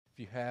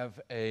you have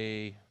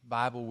a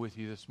Bible with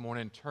you this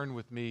morning, turn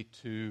with me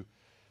to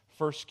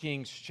 1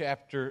 Kings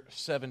chapter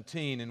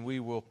 17, and we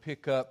will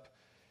pick up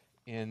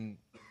in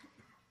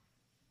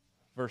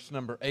verse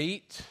number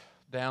 8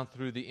 down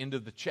through the end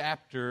of the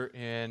chapter.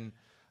 In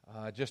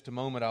just a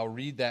moment, I'll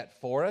read that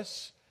for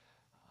us.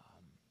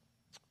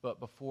 But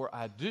before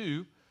I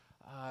do,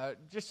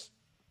 just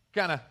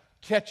kind of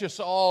catch us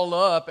all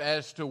up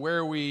as to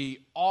where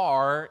we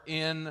are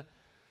in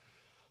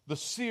the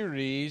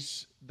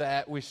series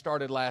that we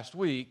started last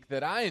week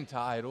that I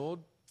entitled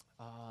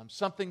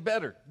Something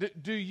Better.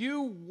 Do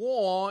you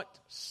want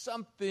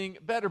something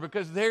better?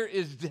 Because there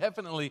is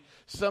definitely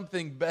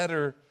something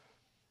better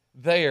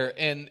there,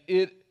 and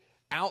it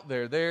out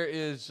there. There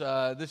is.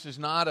 This is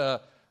not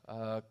a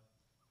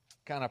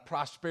kind of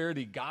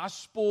prosperity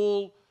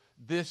gospel.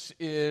 This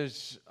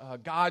is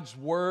God's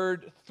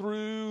word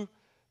through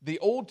the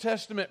Old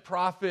Testament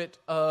prophet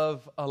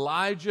of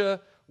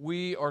Elijah.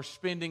 We are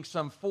spending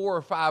some 4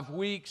 or 5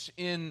 weeks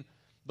in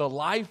the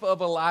life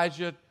of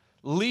Elijah,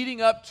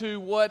 leading up to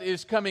what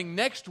is coming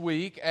next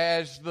week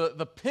as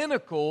the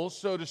pinnacle,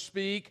 so to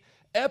speak,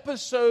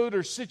 episode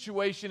or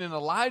situation in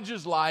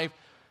Elijah's life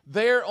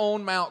there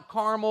on Mount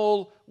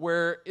Carmel,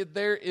 where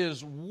there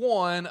is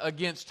one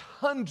against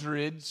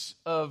hundreds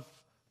of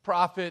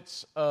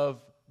prophets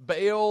of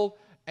Baal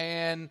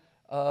and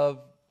of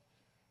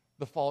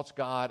the false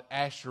god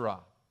Asherah.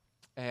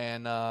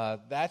 And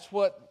that's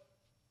what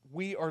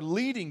we are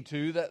leading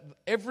to, that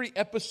every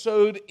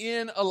episode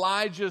in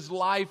Elijah's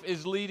life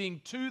is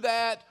leading to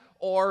that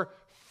or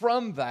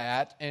from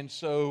that. And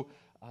so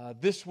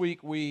this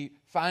week we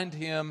find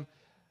him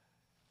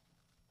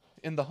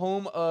in the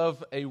home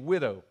of a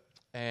widow.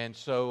 And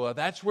so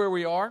that's where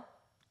we are.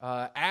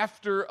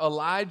 After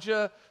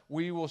Elijah,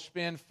 we will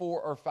spend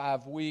 4 or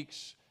 5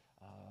 weeks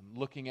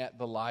looking at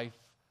the life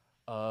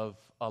of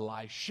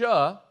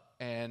Elisha,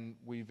 and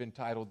we've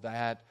entitled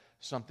that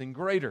Something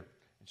Greater.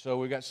 So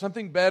we've got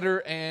something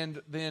better and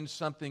then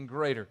something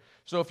greater.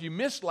 So if you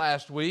missed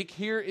last week,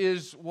 here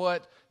is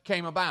what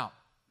came about.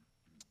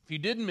 If you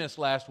didn't miss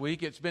last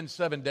week, it's been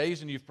 7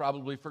 days and you've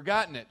probably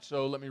forgotten it.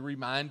 So let me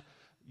remind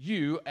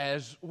you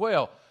as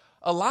well.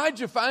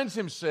 Elijah finds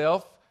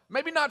himself,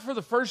 maybe not for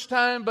the first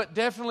time, but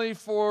definitely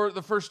for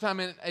the first time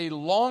in a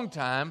long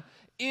time,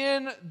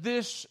 in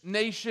this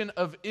nation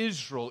of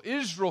Israel.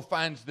 Israel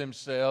finds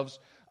themselves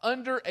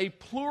under a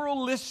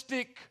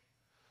pluralistic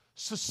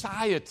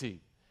society.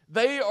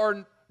 They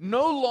are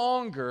no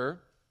longer,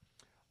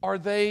 are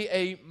they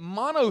a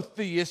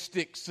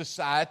monotheistic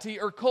society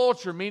or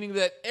culture, meaning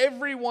that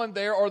everyone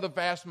there, or the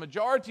vast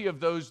majority of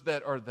those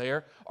that are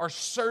there, are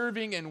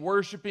serving and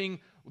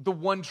worshiping the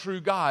one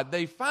true God.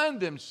 They find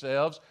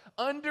themselves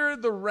under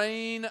the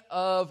reign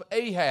of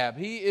Ahab.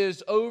 He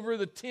is over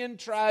the 10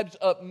 tribes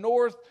up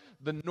north,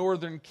 the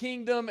northern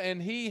kingdom, and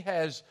he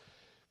has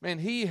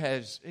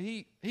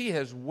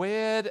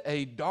wed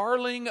a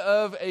darling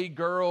of a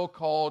girl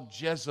called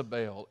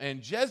Jezebel.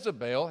 And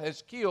Jezebel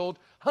has killed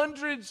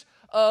hundreds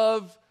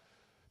of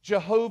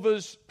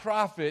Jehovah's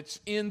prophets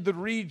in the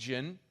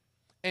region,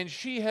 and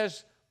she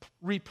has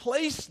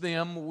replaced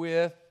them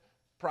with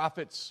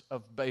prophets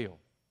of Baal.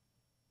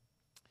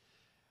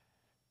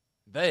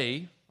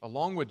 They,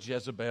 along with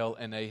Jezebel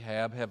and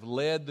Ahab, have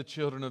led the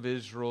children of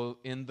Israel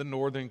in the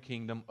northern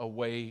kingdom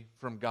away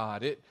from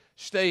God. It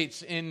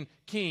states in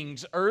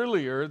Kings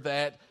earlier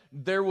that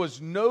there was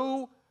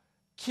no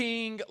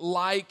king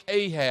like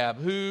Ahab,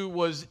 who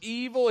was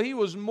evil. He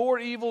was more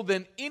evil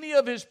than any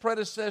of his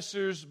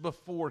predecessors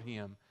before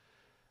him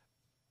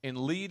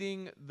in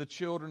leading the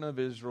children of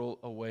Israel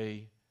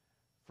away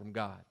from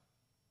God.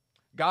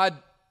 God,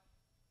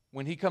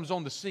 when he comes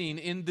on the scene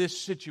in this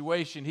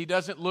situation, he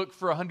doesn't look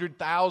for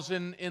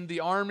 100,000 in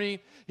the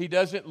army. He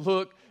doesn't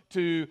look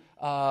to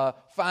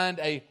find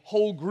a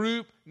whole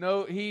group.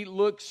 No, he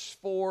looks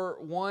for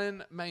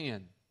one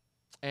man.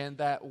 And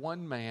that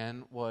one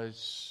man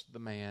was the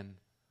man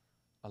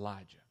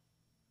Elijah.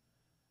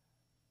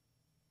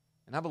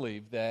 And I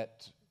believe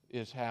that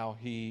is how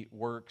he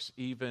works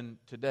even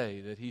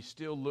today, that he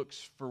still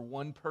looks for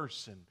one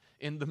person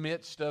in the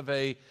midst of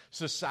a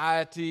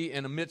society,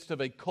 in the midst of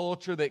a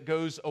culture that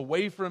goes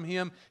away from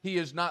him. He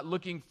is not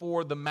looking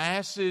for the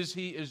masses.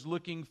 He is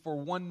looking for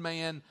one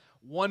man,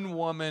 one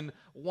woman,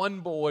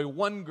 one boy,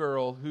 one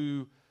girl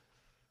who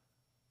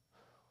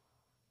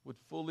would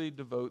fully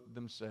devote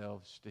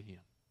themselves to him,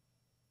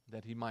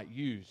 that he might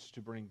use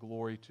to bring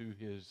glory to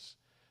his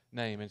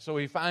name. And so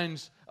he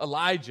finds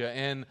Elijah,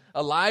 and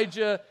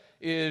Elijah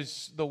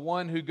is the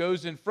one who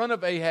goes in front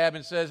of Ahab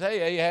and says,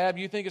 "Hey, Ahab,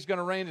 you think it's going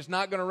to rain? It's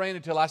not going to rain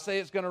until I say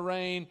it's going to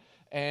rain."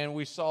 And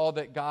we saw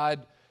that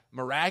God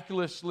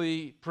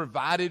miraculously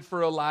provided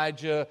for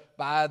Elijah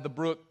by the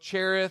brook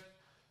Cherith,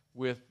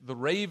 with the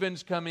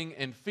ravens coming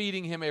and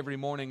feeding him every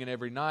morning and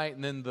every night.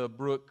 And then the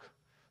brook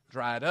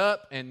dried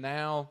up, and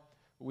now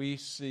we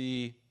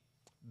see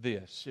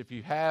this. If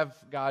you have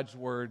God's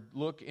word,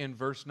 look in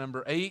verse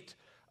number 8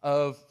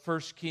 of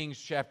 1 Kings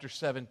chapter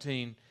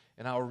 17,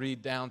 and I'll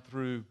read down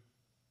through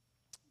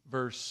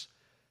verse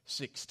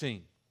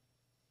 16.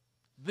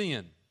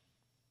 Then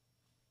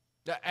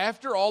Now,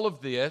 after all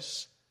of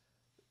this,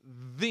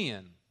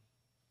 then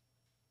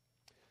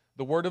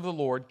the word of the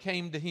Lord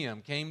came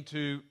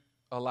to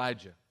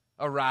Elijah.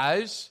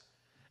 Arise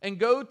and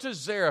go to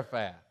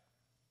Zarephath,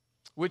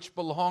 which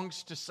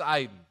belongs to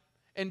Sidon,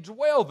 and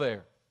dwell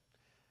there.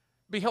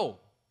 Behold,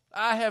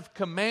 I have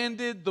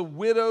commanded the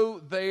widow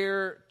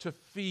there to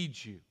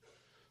feed you.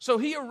 So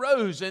he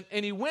arose and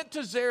he went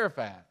to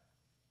Zarephath.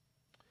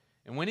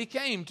 And when he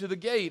came to the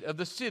gate of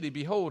the city,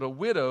 behold, a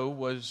widow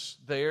was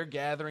there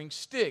gathering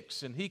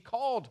sticks. And he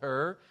called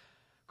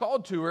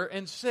to her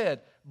and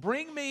said,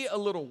 Bring me a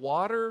little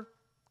water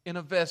in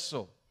a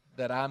vessel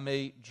that I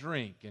may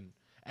drink. And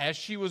as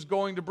she was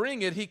going to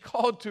bring it, he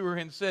called to her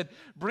and said,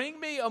 Bring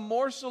me a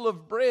morsel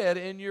of bread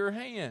in your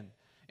hand.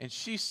 And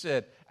she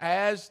said,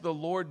 As the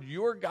Lord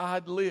your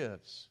God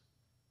lives,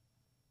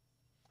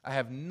 I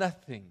have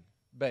nothing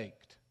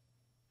baked,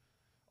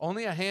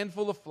 only a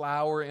handful of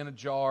flour in a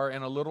jar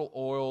and a little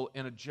oil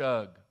in a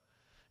jug.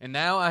 And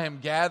now I am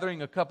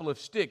gathering a couple of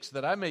sticks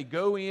that I may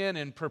go in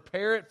and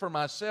prepare it for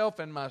myself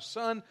and my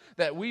son,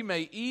 that we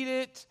may eat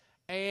it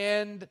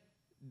and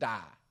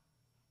die.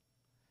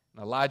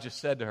 And Elijah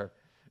said to her,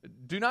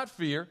 Do not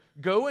fear,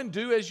 go and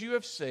do as you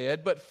have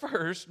said, but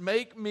first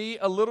make me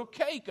a little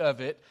cake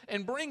of it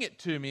and bring it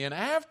to me, and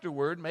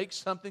afterward make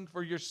something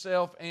for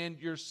yourself and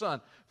your son.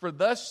 For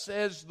thus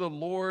says the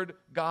Lord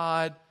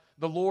God,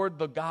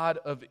 the God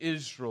of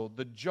Israel,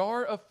 the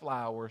jar of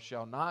flour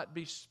shall not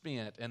be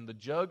spent, and the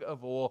jug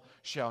of oil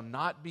shall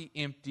not be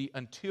empty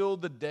until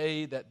the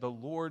day that the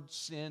Lord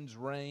sends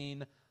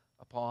rain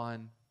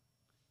upon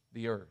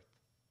the earth.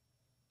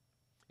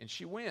 And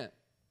she went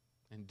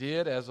and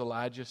did as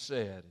Elijah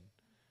said.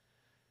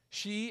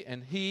 She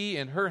and he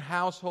and her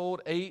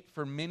household ate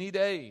for many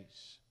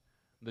days.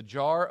 The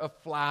jar of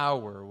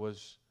flour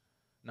was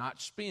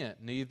not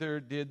spent, neither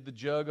did the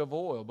jug of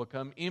oil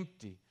become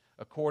empty,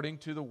 according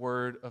to the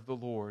word of the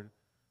Lord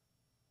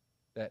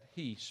that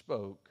he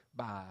spoke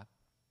by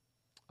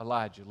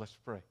Elijah. Let's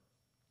pray.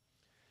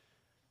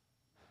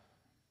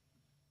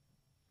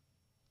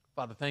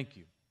 Father, thank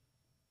you.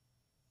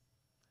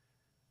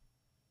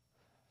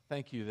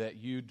 Thank you that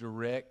you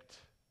direct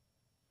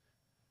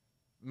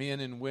men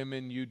and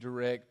women, you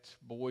direct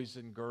boys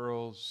and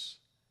girls,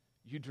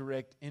 you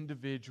direct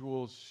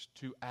individuals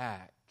to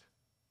act.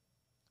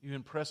 You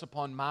impress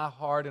upon my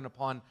heart and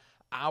upon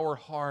our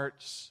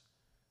hearts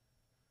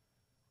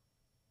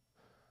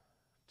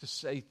to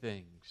say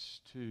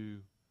things,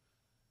 to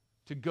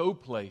go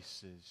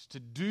places, to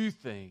do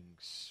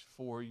things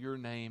for your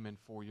name and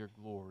for your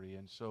glory.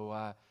 And so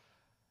I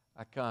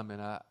come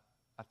and I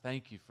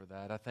thank you for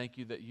that. I thank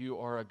you that you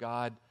are a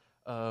God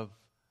of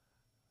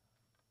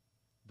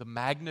the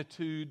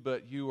magnitude,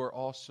 but you are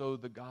also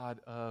the God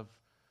of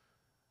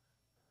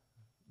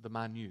the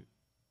minute.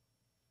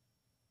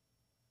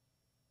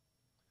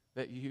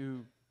 That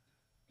you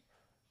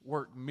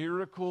work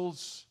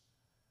miracles,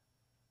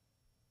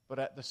 but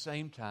at the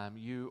same time,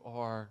 you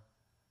are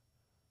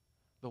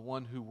the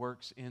one who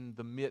works in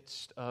the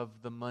midst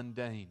of the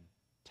mundane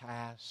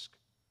task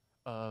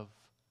of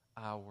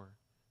our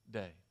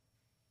day.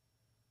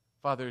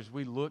 Father, as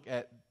we look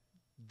at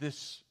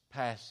this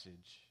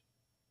passage,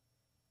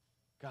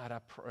 God, I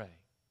pray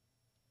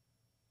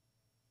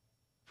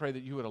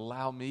that you would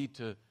allow me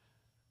to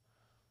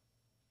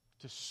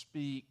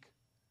speak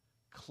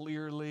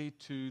clearly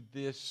to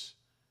this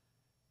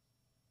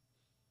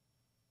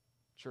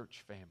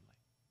church family.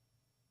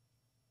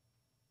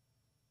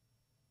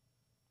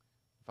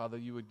 Father,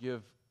 you would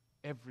give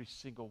every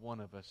single one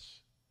of us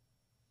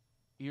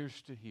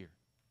ears to hear.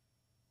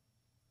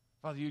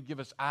 Father, you'd give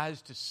us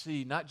eyes to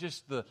see, not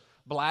just the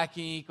black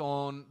ink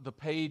on the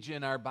page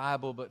in our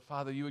Bible, but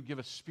Father, you would give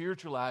us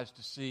spiritual eyes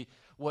to see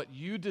what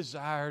you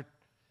desire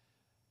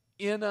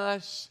in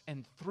us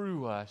and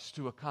through us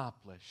to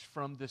accomplish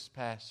from this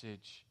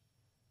passage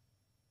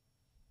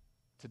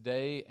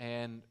today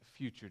and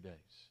future days.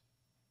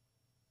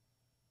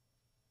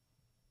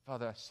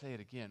 Father, I say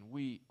it again,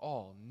 we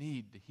all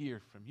need to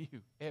hear from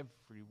you,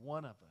 every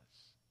one of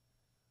us.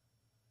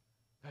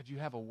 God, you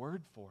have a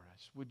word for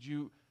us. Would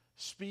you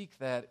speak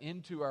that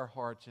into our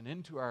hearts and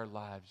into our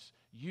lives?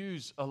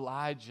 Use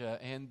Elijah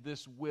and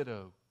this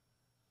widow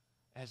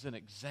as an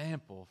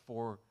example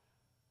for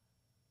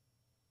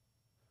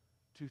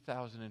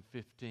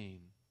 2015,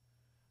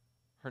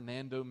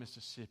 Hernando,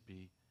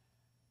 Mississippi,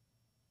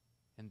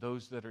 and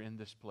those that are in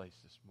this place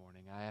this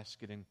morning. I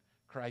ask it in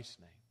Christ's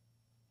name.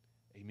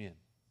 Amen.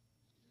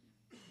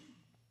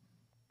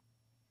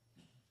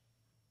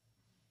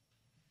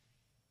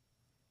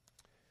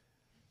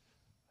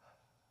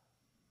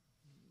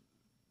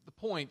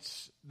 The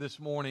points this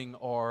morning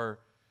are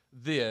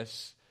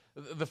this.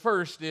 The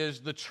first is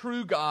the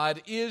true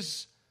God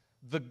is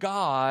the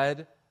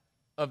God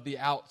of the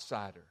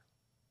outsider.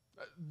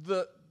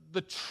 The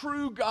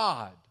true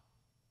God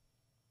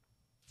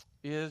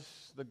is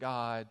the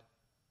God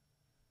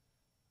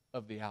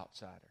of the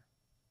outsider.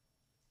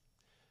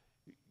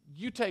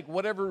 You take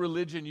whatever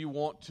religion you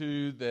want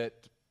to that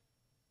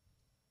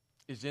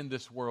is in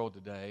this world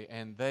today,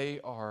 and they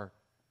are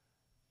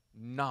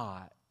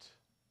not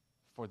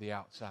for the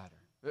outsider.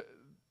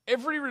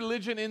 Every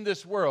religion in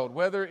this world,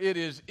 whether it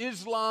is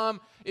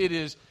Islam, it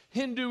is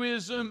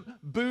Hinduism,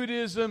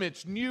 Buddhism,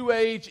 it's New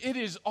Age, it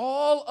is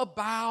all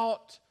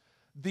about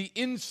the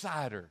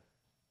insider.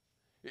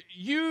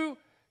 You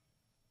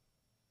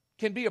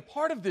can be a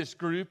part of this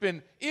group,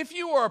 and if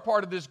you are a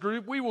part of this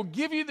group, we will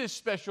give you this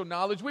special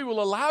knowledge. We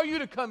will allow you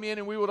to come in,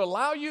 and we will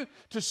allow you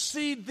to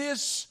see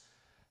this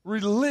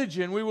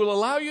religion. We will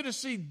allow you to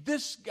see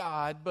this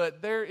God,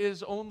 but there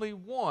is only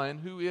one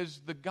who is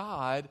the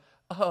God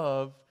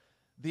of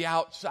the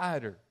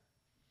outsider.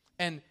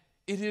 And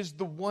it is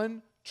the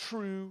one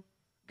true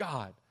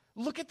God.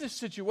 Look at this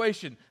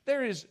situation.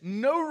 There is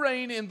no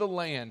rain in the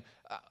land.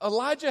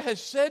 Elijah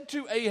has said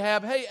to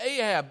Ahab, hey,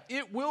 Ahab,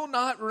 it will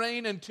not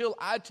rain until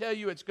I tell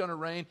you it's going to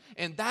rain.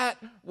 And that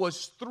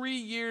was 3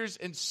 years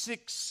and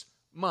 6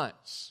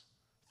 months.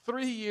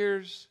 3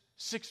 years,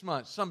 6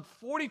 months. Some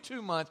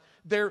 42 months,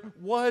 there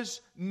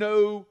was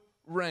no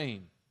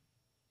rain.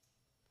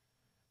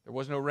 There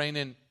was no rain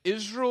in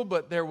Israel,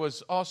 but there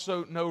was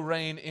also no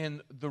rain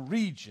in the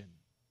region.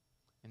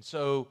 And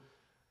so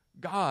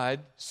God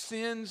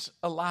sends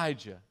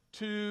Elijah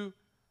to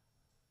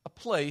a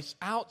place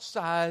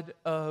outside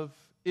of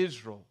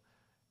Israel.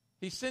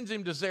 He sends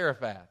him to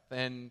Zarephath.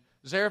 And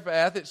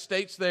Zarephath, it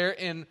states there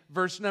in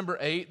verse number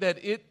 8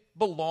 that it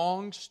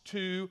belongs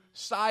to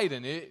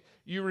Sidon.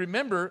 You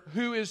remember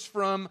who is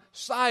from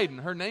Sidon.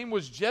 Her name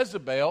was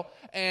Jezebel,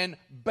 and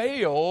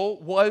Baal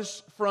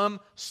was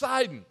from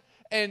Sidon.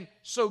 And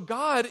so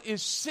God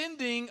is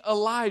sending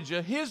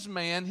Elijah, his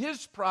man,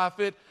 his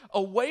prophet,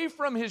 away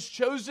from his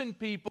chosen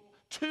people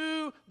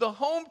to the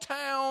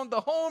hometown, the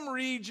home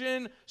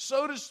region,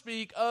 so to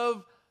speak,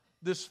 of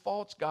this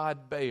false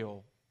god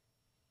Baal,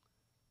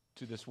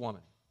 to this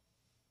woman.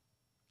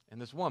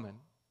 And this woman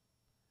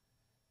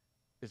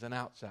is an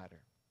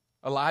outsider.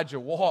 Elijah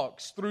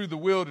walks through the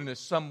wilderness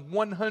some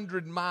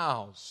 100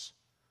 miles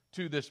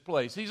to this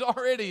place. He's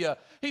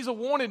a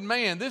wanted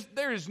man.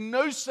 There is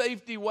no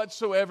safety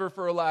whatsoever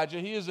for Elijah.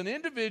 He is an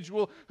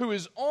individual who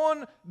is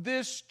on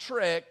this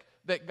trek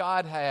that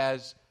God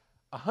has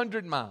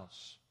 100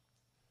 miles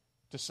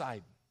to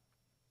Sidon,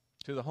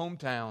 to the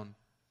hometown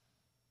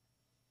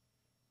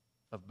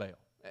of Baal.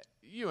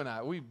 You and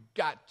I, we've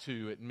got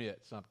to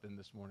admit something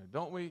this morning,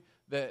 don't we?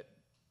 That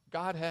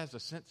God has a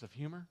sense of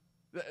humor.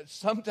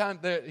 Sometimes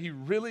he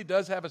really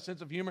does have a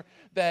sense of humor,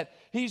 that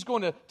he's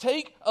going to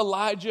take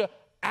Elijah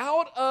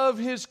out of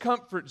his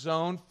comfort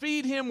zone,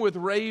 feed him with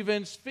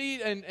ravens,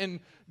 feed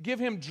and give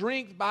him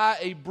drink by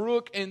a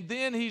brook, and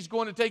then he's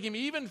going to take him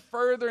even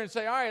further and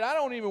say, all right, I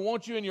don't even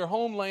want you in your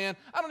homeland.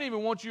 I don't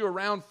even want you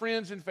around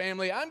friends and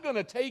family. I'm going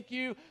to take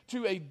you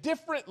to a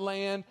different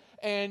land,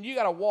 and you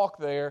got to walk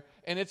there,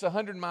 and it's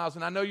 100 miles,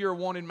 and I know you're a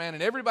wanted man,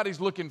 and everybody's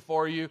looking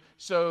for you,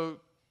 so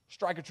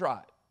strike a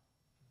trot.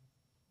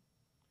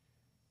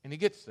 And he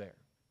gets there.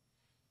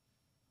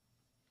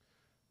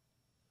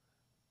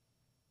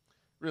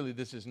 Really,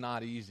 this is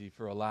not easy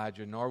for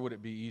Elijah, nor would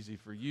it be easy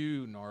for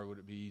you, nor would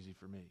it be easy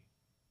for me.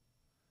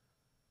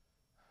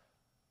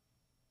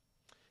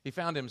 He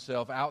found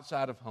himself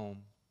outside of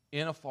home,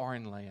 in a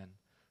foreign land,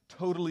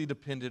 totally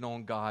dependent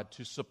on God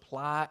to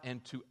supply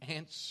and to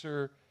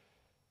answer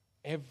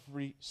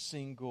every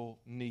single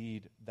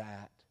need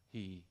that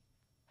he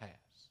has.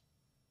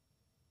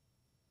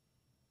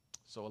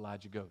 So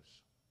Elijah goes.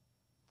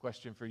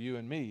 Question for you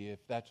and me, if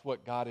that's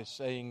what God is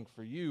saying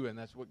for you and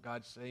that's what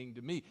God's saying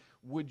to me,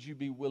 would you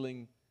be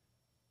willing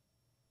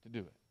to do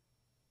it?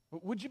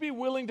 Would you be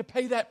willing to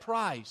pay that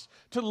price?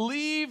 To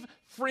leave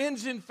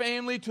friends and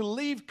family, to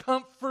leave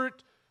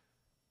comfort,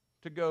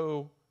 to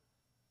go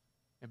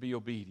and be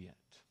obedient?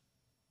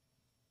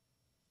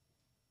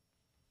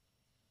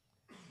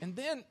 And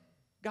then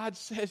God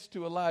says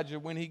to Elijah,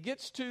 when he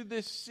gets to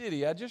this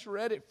city, I just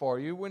read it for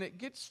you, when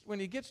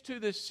he gets to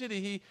this city,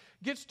 he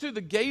gets to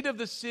the gate of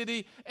the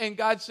city, and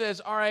God says,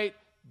 all right,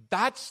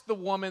 that's the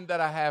woman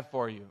that I have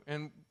for you.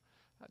 And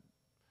I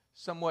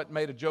somewhat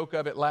made a joke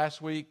of it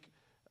last week.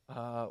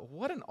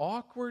 What an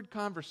awkward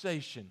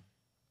conversation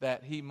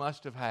that he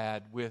must have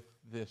had with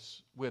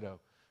this widow.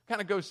 Kind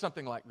of goes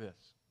something like this.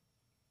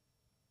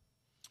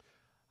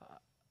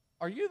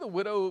 Are you the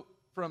widow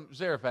from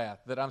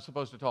Zarephath that I'm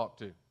supposed to talk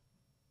to?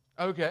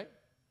 Okay.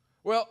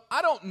 Well,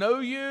 I don't know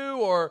you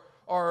or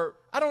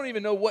I don't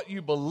even know what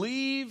you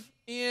believe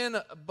in,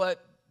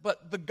 but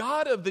the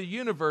God of the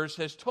universe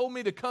has told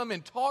me to come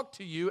and talk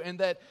to you, and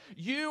that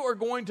you are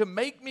going to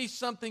make me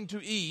something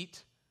to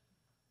eat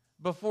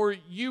before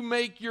you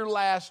make your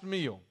last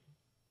meal.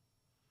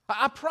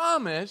 I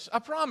promise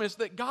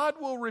that God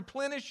will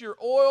replenish your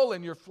oil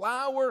and your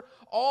flour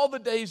all the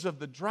days of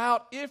the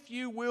drought if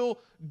you will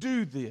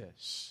do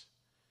this.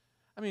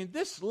 I mean,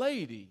 this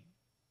lady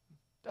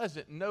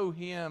doesn't know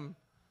him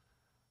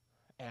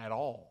at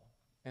all.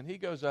 And he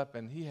goes up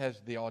and he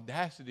has the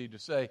audacity to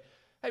say,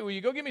 hey, will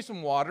you go get me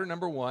some water,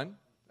 number one?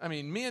 I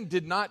mean, men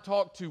did not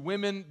talk to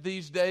women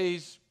these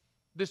days,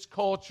 this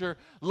culture,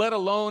 let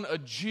alone a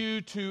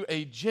Jew to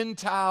a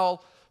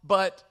Gentile.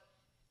 But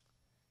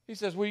he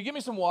says, will you give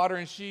me some water?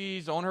 And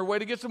she's on her way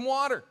to get some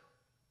water.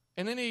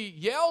 And then he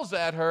yells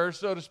at her,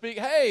 so to speak,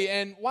 hey,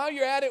 and while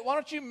you're at it, why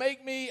don't you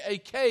make me a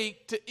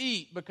cake to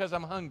eat because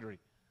I'm hungry?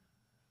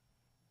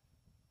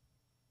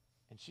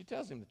 And she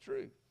tells him the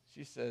truth.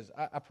 She says,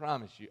 I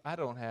promise you, I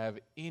don't have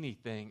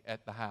anything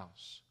at the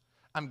house.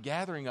 I'm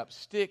gathering up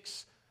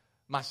sticks.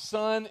 My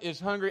son is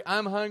hungry.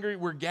 I'm hungry.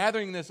 We're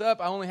gathering this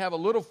up. I only have a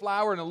little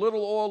flour and a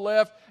little oil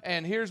left.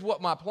 And here's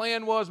what my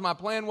plan was. My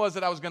plan was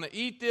that I was going to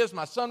eat this.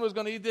 My son was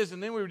going to eat this.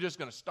 And then we were just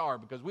going to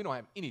starve because we don't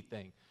have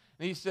anything.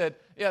 And he said,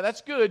 yeah,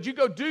 that's good. You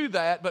go do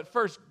that. But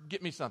first,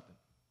 get me something.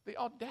 The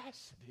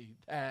audacity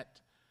that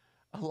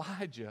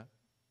Elijah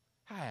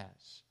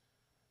has.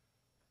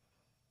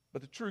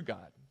 But the true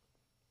God,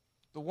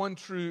 the one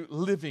true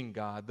living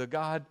God, the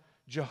God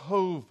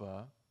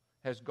Jehovah,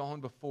 has gone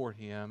before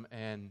him,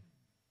 and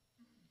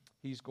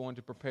he's going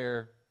to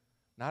prepare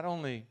not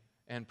only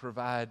and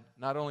provide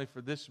not only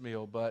for this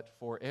meal, but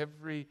for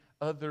every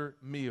other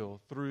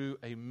meal through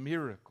a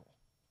miracle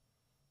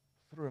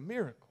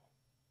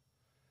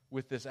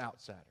with this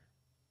outsider.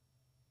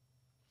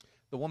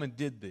 The woman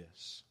did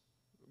this.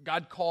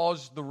 God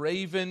caused the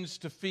ravens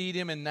to feed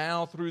him, and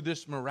now through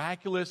this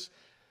miraculous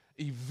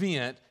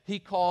event, he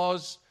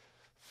caused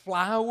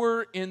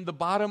flour in the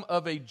bottom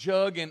of a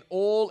jug and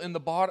oil in the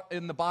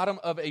bottom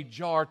of a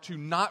jar to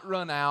not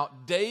run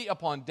out day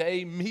upon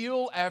day,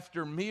 meal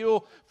after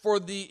meal, for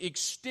the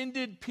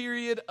extended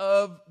period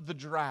of the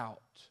drought.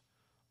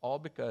 All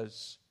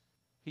because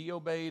he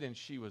obeyed and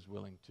she was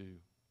willing to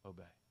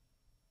obey.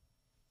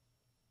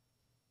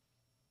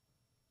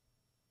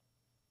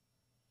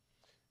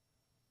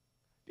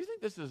 Do you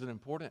think this is an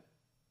important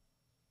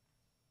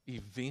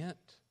event?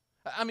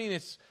 I mean,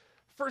 it's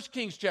 1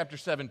 Kings chapter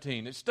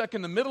 17. It's stuck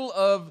in the middle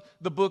of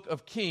the book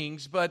of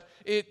Kings, but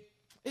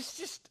it's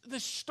just the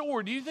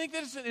story. Do you think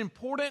that it's an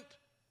important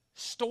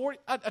story?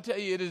 I tell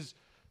you, it is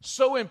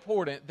so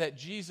important that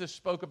Jesus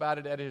spoke about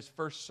it at his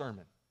first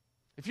sermon.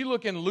 If you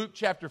look in Luke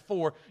chapter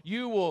 4,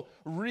 you will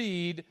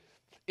read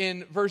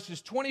in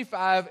verses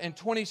 25 and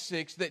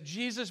 26 that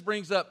Jesus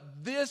brings up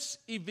this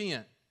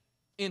event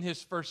in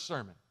his first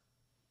sermon.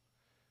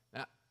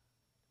 Now,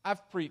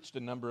 I've preached a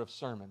number of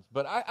sermons,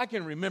 but I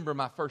can remember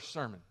my first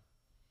sermon.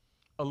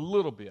 A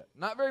little bit.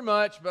 Not very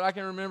much, but I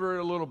can remember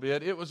it a little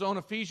bit. It was on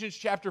Ephesians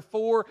chapter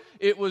 4.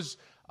 It was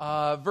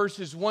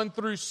verses 1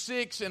 through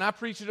 6, and I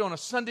preached it on a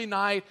Sunday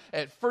night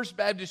at First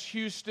Baptist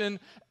Houston,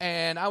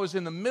 and I was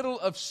in the middle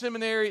of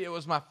seminary. It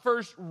was my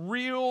first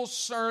real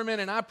sermon,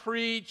 and I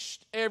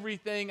preached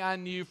everything I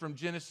knew from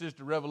Genesis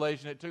to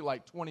Revelation. It took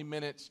like 20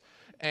 minutes,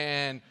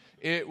 and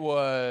it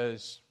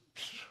was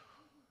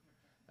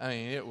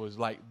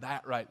like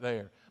that right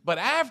there. But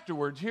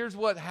afterwards, here's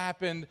what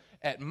happened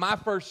at my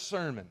first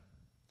sermon.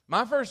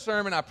 My first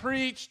sermon, I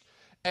preached,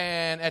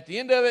 and at the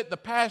end of it, the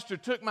pastor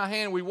took my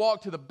hand. We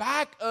walked to the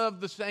back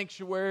of the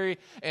sanctuary,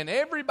 and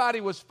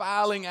everybody was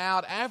filing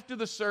out after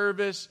the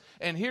service,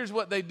 and here's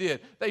what they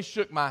did. They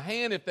shook my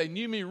hand. If they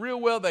knew me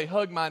real well, they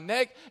hugged my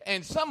neck,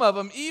 and some of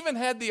them even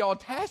had the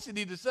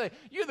audacity to say,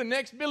 "You're the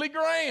next Billy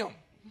Graham."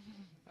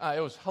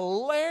 It was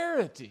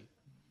hilarity.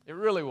 It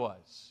really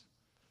was.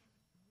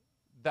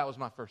 That was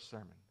my first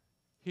sermon.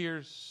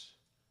 Here's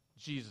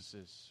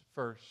Jesus'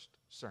 first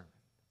sermon.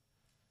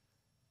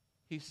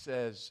 He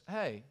says,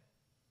 hey,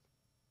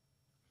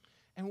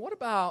 and what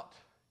about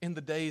in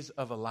the days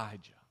of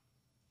Elijah?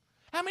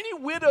 How many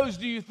widows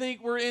do you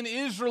think were in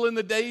Israel in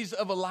the days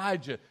of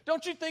Elijah?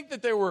 Don't you think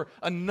that there were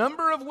a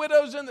number of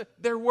widows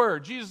there were.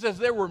 Jesus says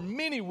there were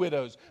many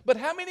widows. But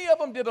how many of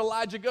them did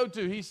Elijah go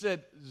to? He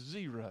said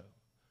 0.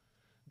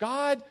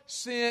 God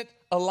sent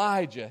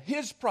Elijah,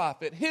 his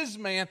prophet, his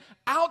man,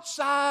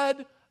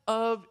 outside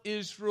of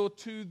Israel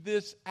to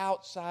this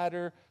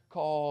outsider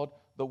called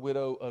the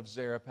widow of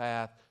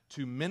Zarephath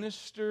to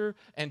minister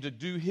and to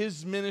do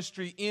his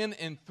ministry in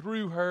and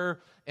through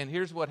her. And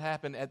here's what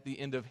happened at the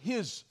end of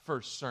his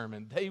first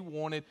sermon. They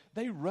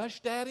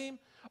rushed at him.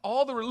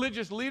 All the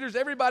religious leaders,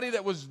 everybody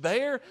that was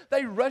there,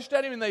 they rushed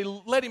at him and they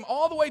led him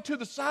all the way to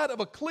the side of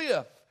a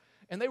cliff.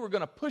 And they were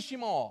going to push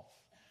him off.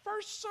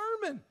 First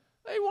sermon.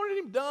 They wanted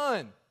him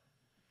done.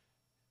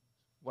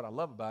 What I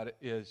love about it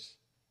is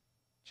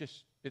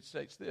it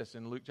states this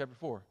in Luke chapter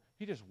 4.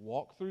 He just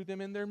walked through them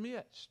in their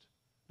midst.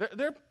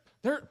 They're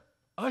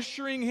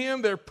ushering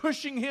him. They're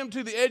pushing him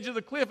to the edge of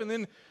the cliff. And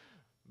then,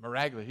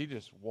 miraculously, he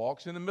just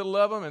walks in the middle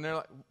of them. And they're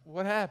like,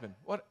 what happened?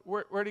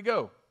 Where'd he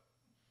go?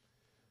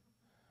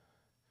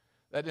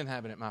 That didn't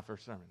happen at my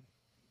first sermon.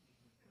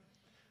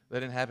 That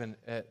didn't happen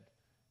at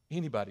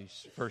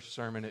anybody's first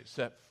sermon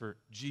except for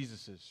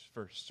Jesus'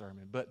 first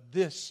sermon. But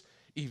this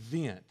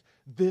event,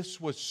 this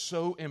was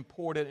so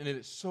important, and it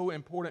is so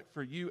important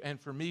for you and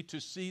for me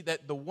to see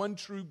that the one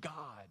true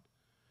God,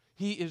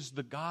 He is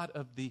the God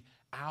of the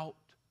outsider.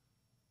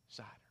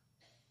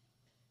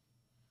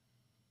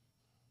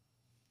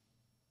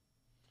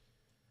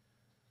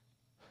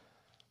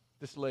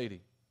 This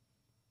lady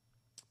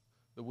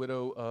The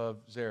widow of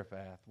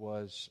Zarephath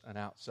was an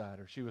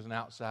outsider. She was an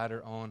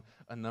outsider on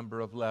a number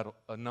of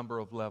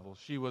levels.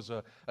 She was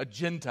a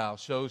Gentile,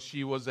 so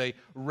she was a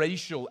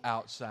racial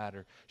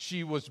outsider.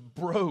 She was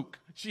broke.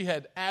 She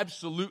had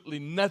absolutely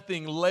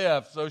nothing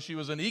left, so she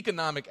was an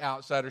economic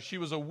outsider. She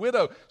was a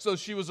widow, so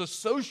she was a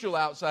social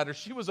outsider.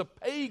 She was a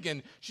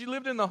pagan. She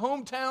lived in the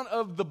hometown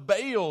of the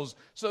Baals,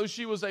 so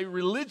she was a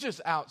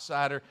religious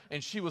outsider,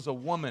 and she was a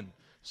woman.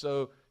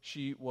 So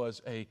she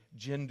was a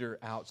gender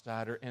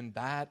outsider, and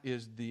that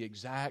is the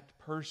exact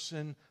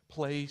person,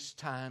 place,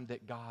 time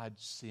that God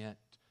sent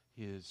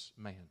His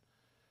man.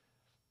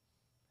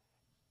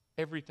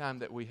 Every time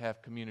that we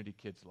have Community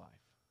Kids Life,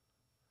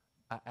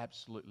 I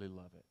absolutely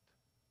love it.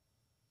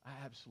 I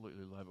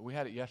absolutely love it. We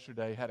had it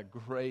yesterday, had a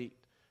great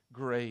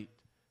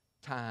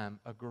time,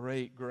 a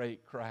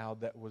great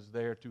crowd that was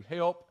there to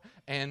help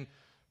and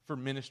for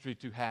ministry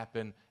to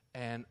happen.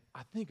 And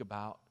I think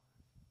about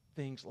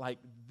things like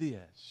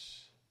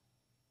this.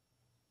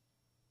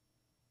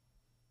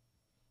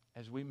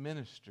 As we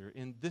minister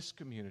in this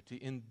community,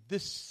 in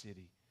this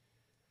city,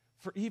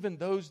 for even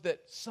those that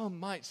some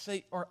might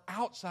say are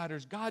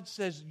outsiders, God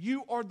says,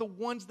 you are the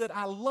ones that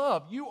I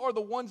love. You are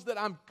the ones that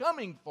I'm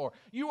coming for.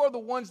 You are the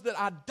ones that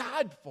I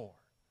died for.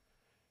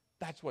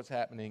 That's what's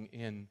happening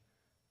in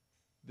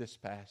this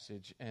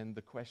passage. And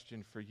the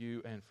question for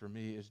you and for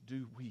me is,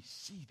 do we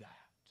see that?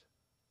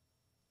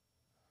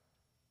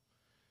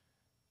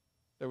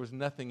 There was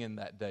nothing in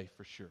that day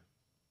for sure,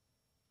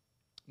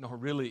 nor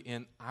really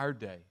in our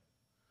day,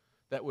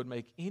 that would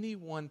make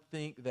anyone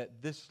think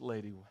that this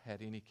lady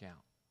had any count.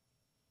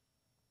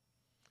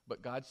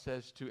 But God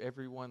says to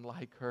everyone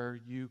like her,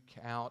 you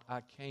count.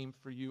 I came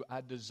for you.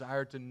 I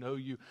desire to know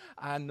you.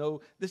 I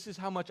know this is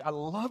how much I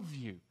love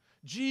you.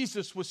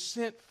 Jesus was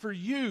sent for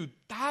you.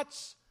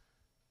 That's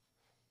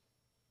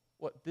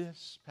what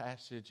this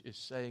passage is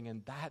saying,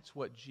 and that's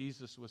what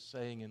Jesus was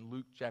saying in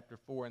Luke chapter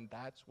 4, and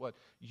that's what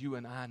you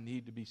and I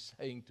need to be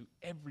saying to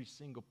every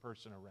single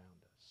person around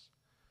us.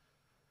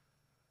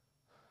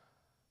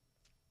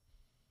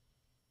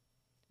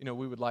 You know,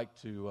 we would like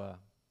to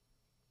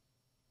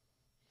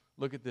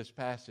look at this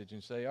passage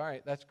and say, all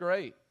right, that's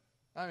great.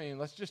 I mean,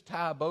 let's just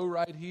tie a bow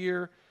right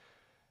here.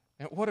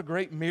 And what a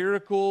great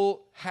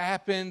miracle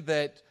happened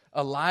that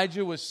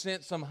Elijah was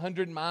sent some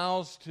 100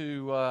 miles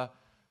to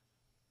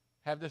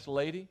have this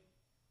lady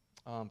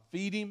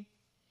feed him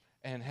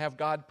and have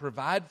God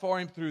provide for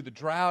him through the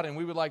drought. And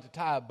we would like to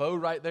tie a bow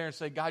right there and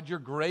say, God, you're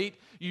great.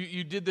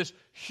 You did this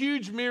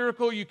huge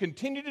miracle. You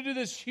continue to do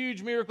this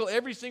huge miracle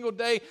every single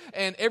day,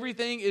 and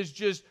everything is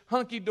just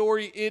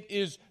hunky-dory. It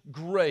is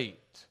great.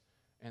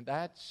 And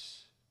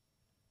that's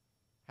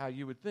how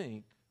you would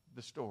think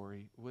the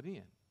story would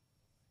end.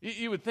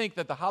 You would think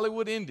that the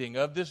Hollywood ending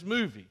of this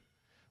movie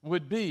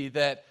would be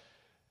that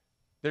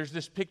there's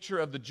this picture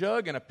of the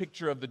jug and a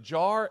picture of the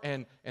jar,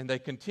 and they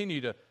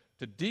continue to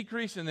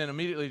decrease and then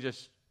immediately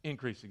just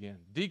increase again.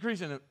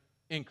 Decrease and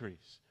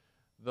increase.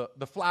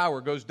 The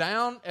flour goes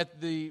down at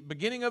the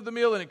beginning of the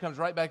meal and it comes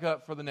right back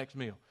up for the next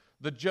meal.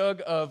 The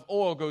jug of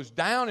oil goes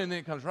down and then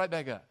it comes right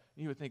back up.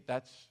 You would think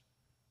that's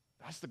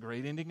the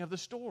great ending of the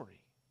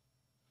story.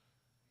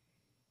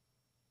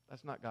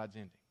 That's not God's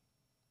ending.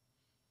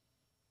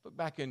 Look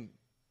back in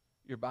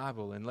your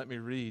Bible and let me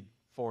read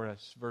for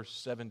us verse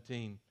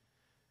 17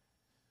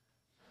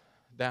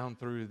 down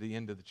through the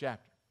end of the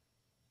chapter.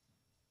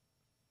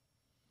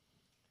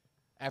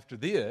 After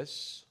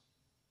this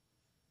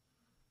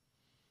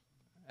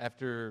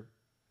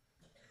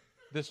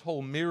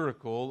whole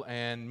miracle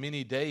and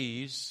many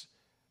days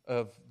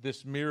of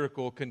this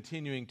miracle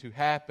continuing to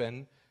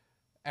happen,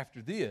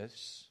 after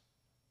this,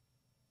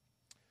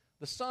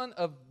 the son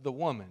of the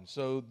woman,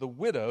 so the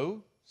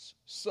widow's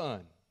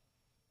son,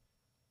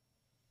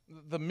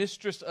 the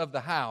mistress of the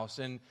house,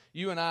 and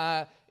you and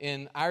I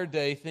in our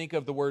day think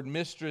of the word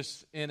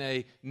mistress in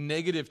a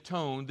negative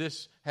tone.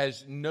 This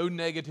has no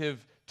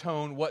negative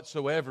tone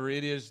whatsoever.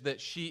 It is that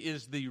she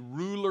is the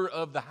ruler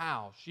of the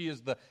house. She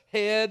is the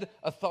head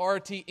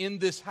authority in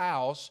this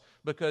house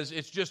because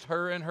it's just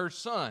her and her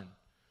son.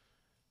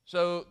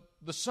 So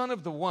the son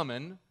of the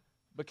woman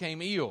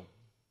became ill.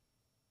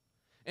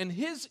 And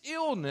his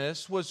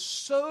illness was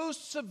so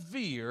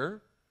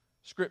severe,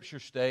 Scripture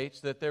states,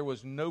 that there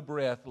was no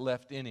breath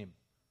left in him,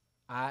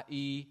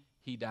 i.e.,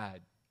 he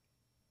died.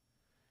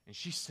 And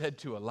she said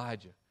to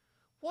Elijah,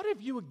 "What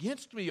have you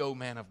against me, O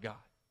man of God?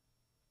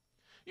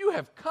 You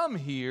have come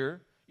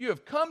here, you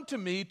have come to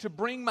me to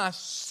bring my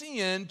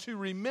sin to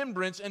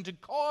remembrance and to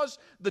cause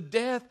the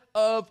death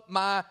of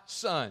my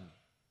son."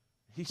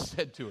 He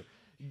said to her,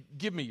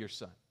 "Give me your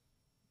son.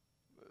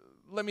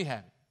 Let me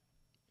have him."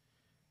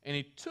 And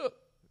he took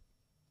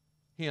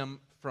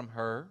him from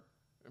her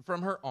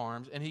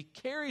arms, and he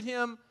carried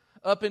him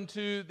up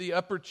into the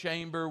upper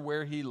chamber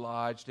where he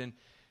lodged, and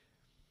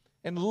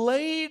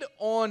laid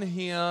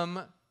him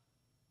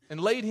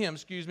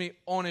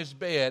on his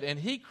bed. And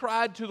he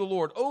cried to the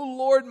Lord, "O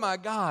Lord my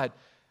God,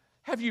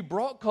 have you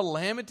brought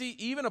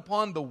calamity even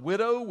upon the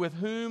widow with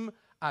whom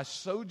I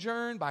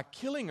sojourn by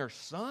killing her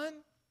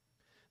son?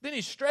 Then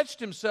he stretched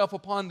himself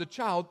upon the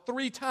child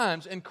 3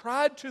 times and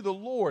cried to the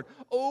Lord,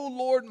 O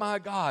Lord my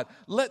God,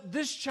 let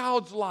this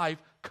child's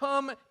life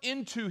come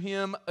into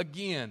him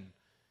again.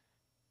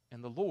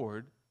 And the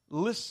Lord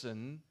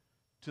listened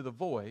to the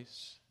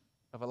voice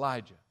of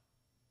Elijah.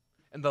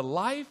 And the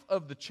life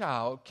of the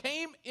child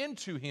came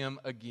into him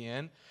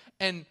again,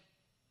 and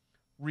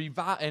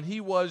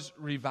he was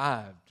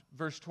revived.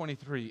 Verse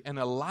 23, and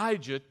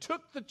Elijah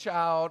took the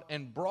child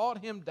and brought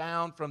him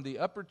down from the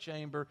upper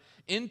chamber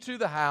into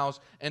the house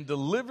and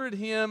delivered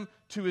him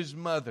to his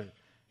mother.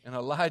 And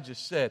Elijah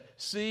said,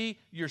 see,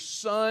 your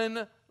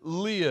son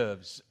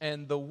lives.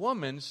 And the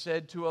woman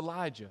said to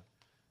Elijah,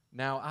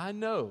 now I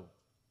know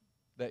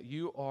that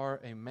you are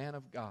a man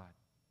of God,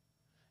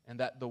 and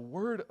that the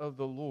word of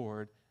the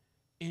Lord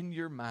in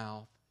your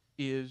mouth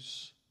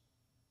is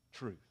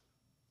truth.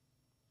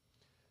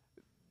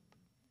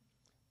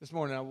 This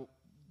morning I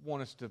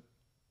want us to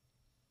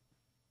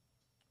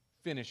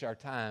finish our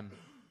time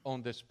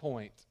on this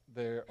point.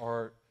 There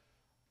are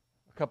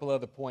a couple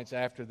other points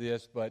after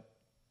this, but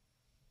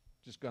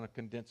just going to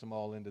condense them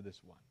all into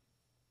this one.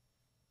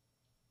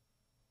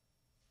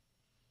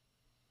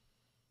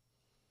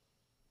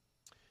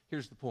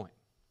 Here's the point.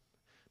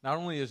 Not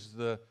only is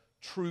the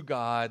true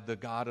God the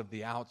God of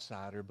the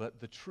outsider, but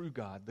the true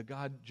God, the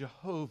God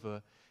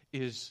Jehovah,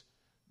 is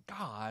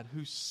God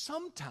who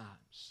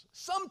sometimes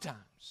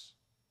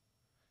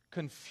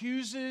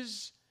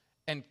confuses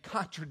and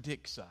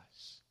contradicts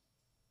us.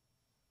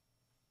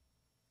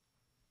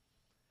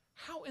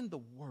 How in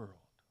the world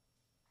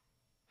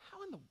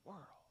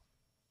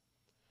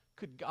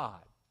could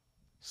God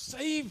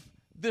save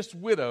this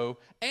widow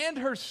and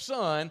her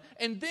son,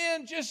 and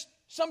then just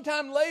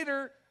sometime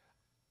later,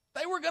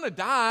 they were going to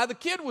die. The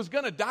kid was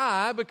going to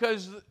die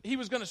because he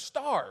was going to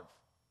starve.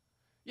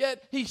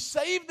 Yet he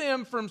saved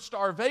them from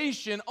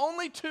starvation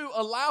only to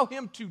allow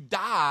him to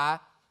die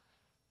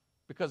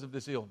because of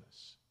this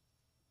illness.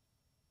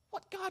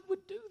 What God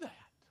would do that?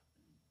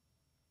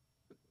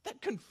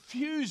 That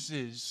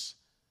confuses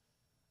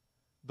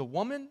the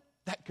woman,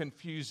 that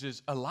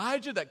confuses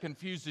Elijah, that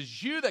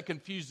confuses you, that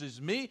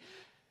confuses me.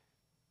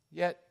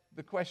 Yet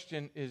the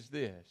question is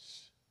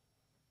this: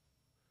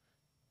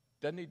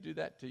 doesn't he do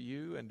that to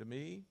you and to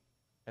me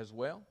as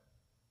well?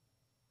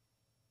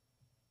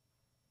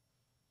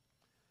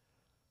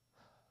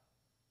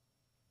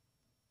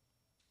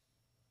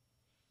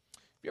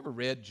 Have you ever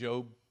read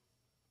Job?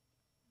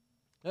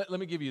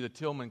 Let me give you the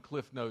Tillman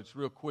Cliff Notes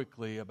real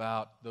quickly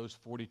about those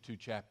 42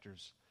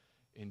 chapters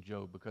in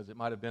Job, because it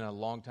might have been a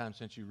long time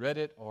since you read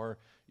it, or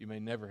you may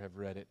never have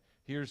read it.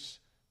 Here's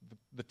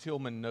the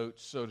Tillman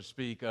Notes, so to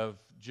speak, of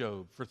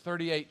Job. For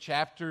 38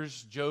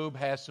 chapters, Job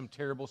has some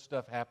terrible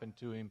stuff happen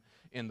to him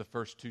in the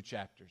first 2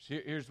 chapters.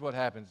 Here's what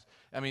happens.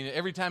 I mean,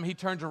 every time he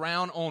turns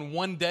around on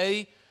one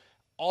day,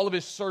 all of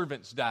his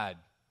servants died.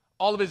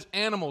 All of his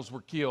animals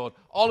were killed.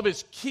 All of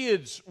his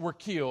kids were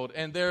killed.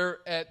 And they're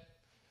at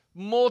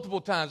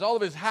multiple times. All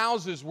of his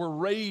houses were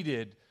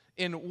raided.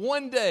 In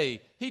one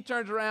day, he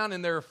turns around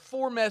and there are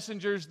 4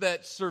 messengers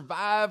that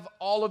survive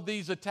all of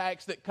these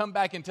attacks that come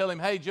back and tell him,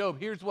 hey, Job,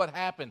 here's what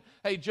happened.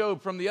 Hey,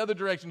 Job, from the other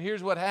direction,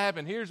 here's what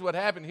happened. Here's what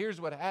happened. Here's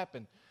what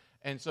happened.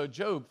 And so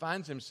Job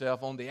finds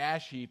himself on the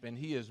ash heap, and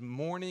he is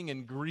mourning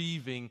and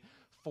grieving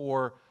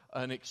for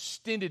an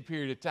extended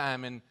period of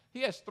time. And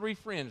he has 3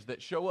 friends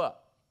that show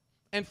up.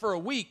 And for a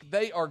week,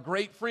 they are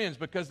great friends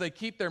because they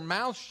keep their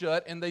mouths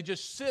shut and they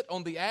just sit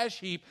on the ash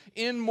heap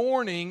in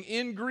mourning,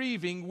 in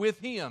grieving with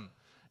him.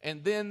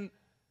 And then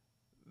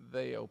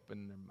they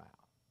open their mouth.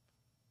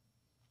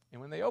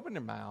 And when they open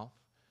their mouth,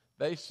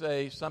 they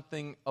say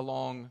something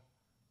along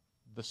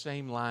the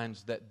same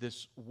lines that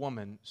this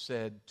woman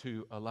said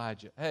to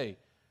Elijah. Hey,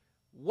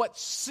 what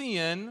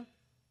sin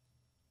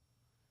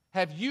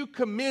have you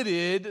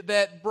committed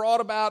that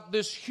brought about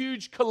this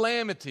huge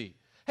calamity?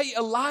 Hey,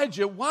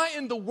 Elijah, why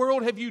in the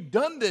world have you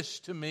done this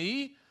to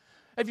me?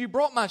 Have you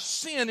brought my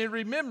sin in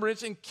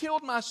remembrance and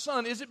killed my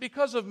son? Is it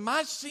because of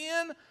my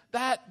sin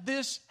that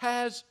this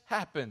has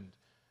happened?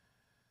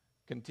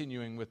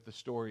 Continuing with the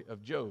story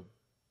of Job.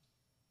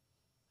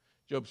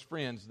 Job's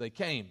friends, they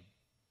came.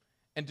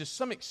 And to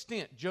some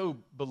extent, Job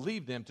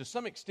believed them. To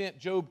some extent,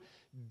 Job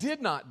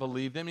did not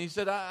believe them. He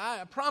said,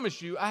 I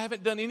promise you, I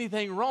haven't done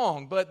anything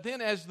wrong. But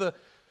then as the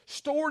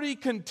story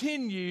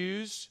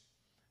continues,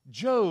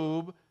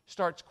 Job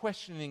starts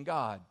questioning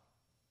God.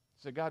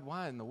 He said, God,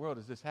 why in the world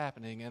is this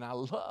happening? And I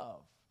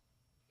love,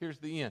 here's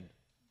the end.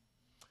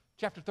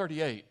 Chapter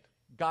 38,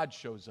 God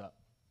shows up.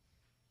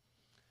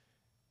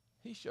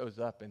 He shows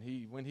up, and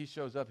when he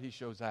shows up, he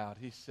shows out.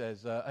 He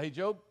says, hey,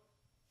 Job,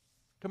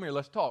 come here,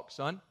 let's talk,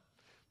 son.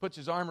 Puts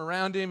his arm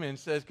around him and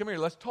says, come here,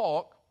 let's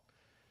talk.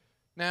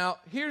 Now,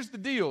 here's the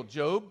deal,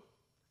 Job.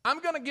 I'm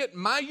going to get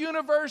my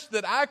universe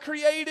that I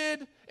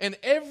created and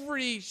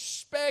every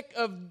speck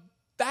of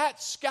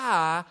that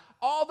sky,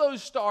 all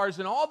those stars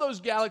and all those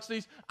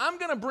galaxies, I'm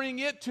going to bring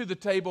it to the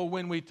table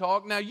when we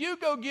talk. Now, you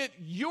go get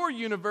your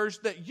universe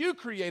that you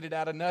created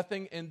out of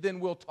nothing, and then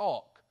we'll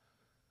talk.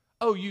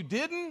 Oh, you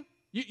didn't?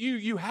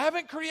 You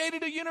haven't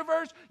created a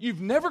universe?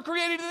 You've never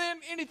created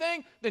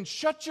anything? Then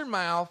shut your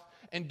mouth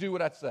and do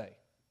what I say.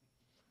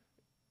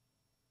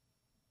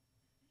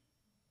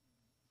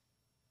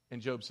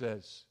 And Job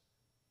says,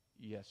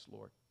 yes,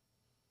 Lord.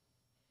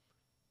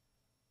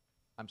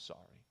 I'm sorry.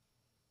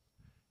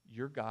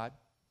 You're God.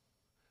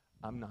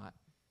 I'm not.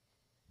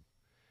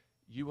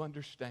 You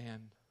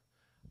understand.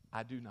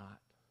 I do not.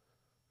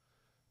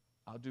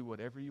 I'll do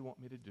whatever you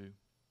want me to do.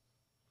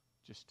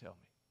 Just tell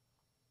me.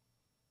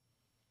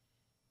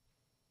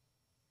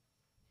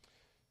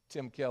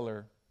 Tim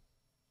Keller,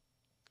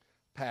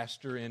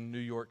 pastor in New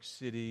York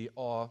City,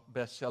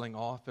 best-selling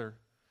author,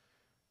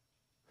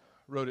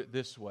 wrote it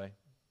this way.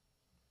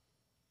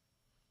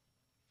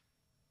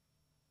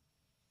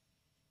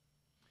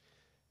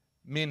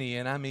 Many,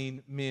 and I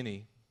mean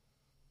many,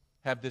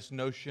 have this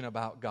notion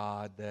about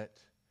God that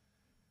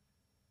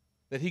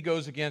he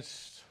goes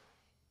against,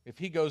 if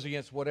he goes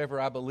against whatever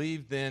I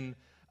believe, then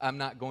I'm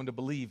not going to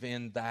believe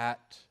in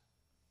that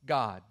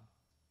God.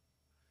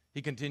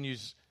 He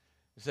continues,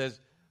 he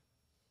says,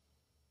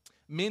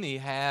 many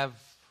have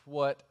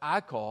what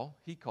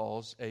he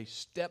calls a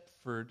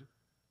Stepford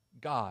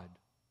God.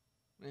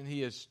 And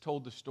he has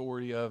told the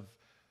story of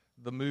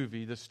the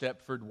movie, The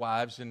Stepford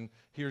Wives, and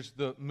here's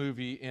the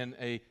movie in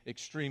an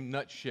extreme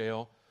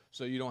nutshell,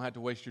 so you don't have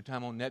to waste your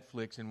time on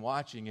Netflix and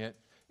watching it.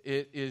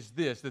 It is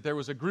this, that there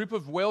was a group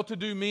of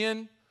well-to-do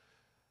men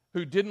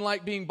who didn't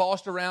like being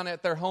bossed around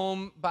at their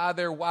home by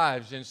their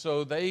wives, and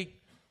so they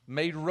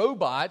made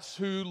robots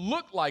who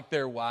looked like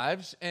their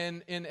wives,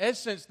 and in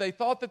essence, they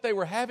thought that they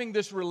were having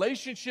this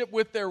relationship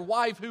with their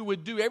wife who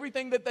would do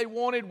everything that they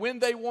wanted, when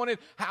they wanted,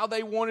 how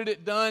they wanted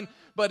it done,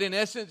 but in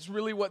essence,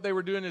 really what they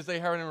were doing is they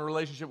were having a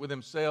relationship with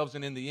themselves,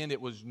 and in the end,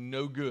 it was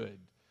no good.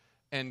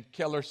 And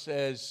Keller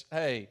says,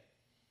 hey,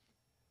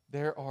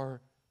 there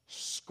are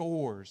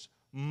scores,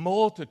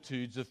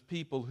 multitudes of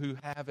people who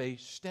have a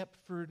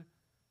Stepford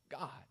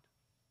God.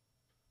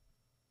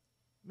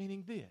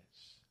 Meaning this,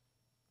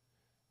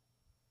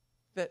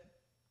 that,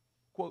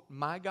 quote,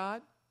 my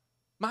God,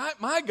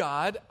 my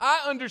God,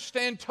 I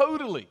understand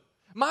totally.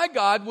 My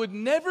God would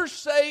never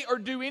say or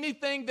do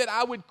anything that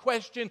I would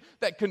question,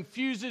 that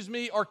confuses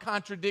me or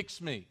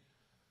contradicts me.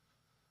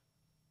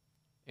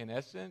 In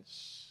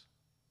essence,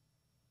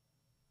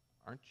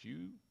 aren't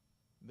you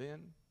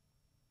then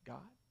God?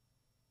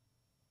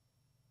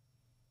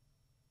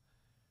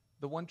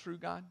 The one true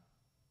God?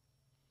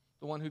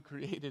 The one who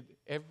created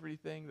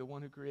everything, the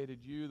one who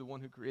created you, the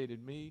one who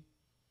created me.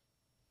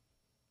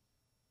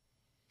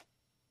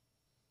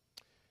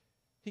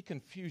 He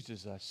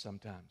confuses us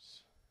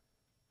sometimes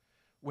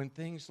when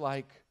things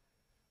like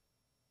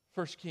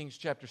 1 Kings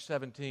chapter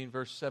 17,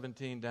 verse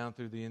 17 down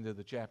through the end of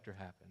the chapter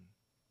happen.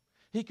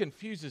 He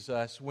confuses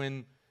us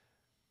when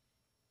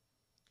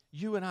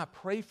you and I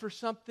pray for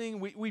something.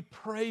 We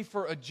pray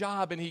for a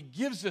job and He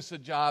gives us a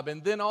job,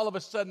 and then all of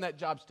a sudden that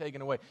job's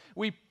taken away.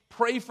 We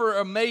pray for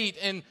a mate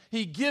and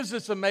He gives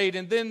us a mate,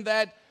 and then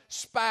that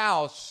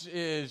spouse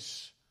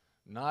is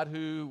not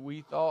who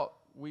we thought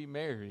we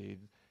married.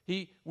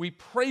 We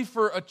pray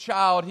for a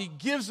child, He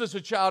gives us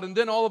a child, and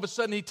then all of a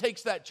sudden He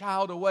takes that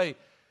child away.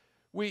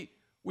 We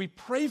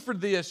pray for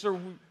this, or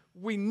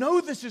we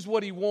know this is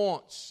what He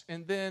wants,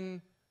 and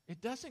then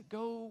it doesn't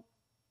go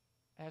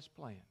as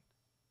planned.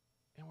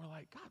 And we're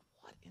like, God,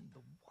 what in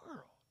the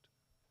world?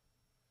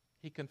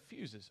 He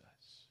confuses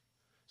us.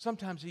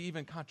 Sometimes He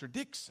even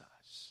contradicts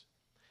us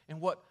in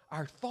what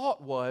our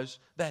thought was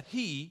that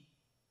He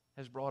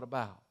has brought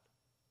about.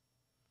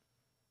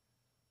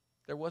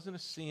 There wasn't a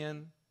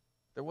sin.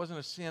 There wasn't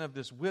a sin of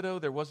this widow.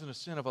 There wasn't a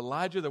sin of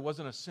Elijah. There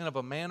wasn't a sin of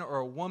a man or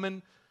a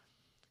woman.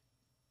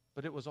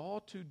 But it was all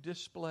to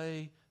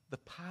display the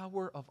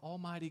power of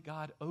Almighty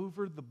God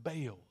over the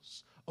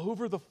Baals,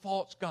 over the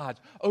false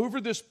gods, over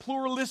this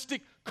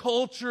pluralistic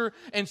culture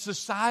and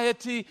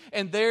society.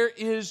 And there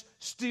is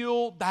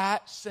still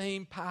that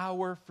same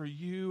power for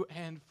you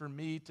and for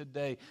me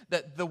today.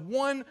 That the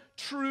one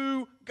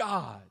true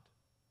God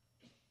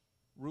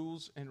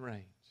rules and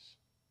reigns.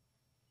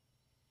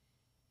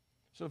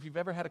 So if you've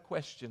ever had a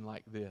question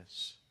like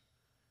this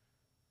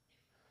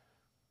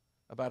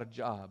about a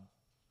job,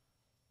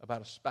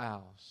 about a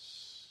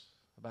spouse,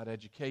 about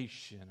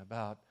education,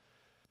 about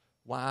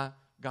why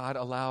God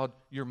allowed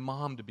your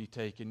mom to be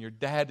taken, your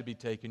dad to be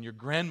taken, your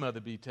grandmother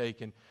to be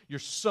taken, your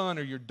son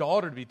or your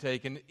daughter to be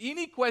taken,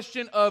 any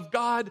question of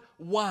God,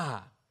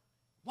 why?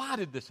 Why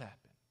did this happen?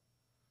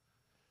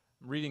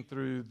 I'm reading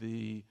through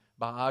the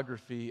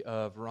biography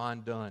of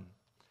Ron Dunn.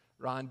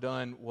 Ron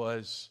Dunn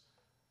was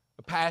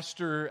a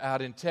pastor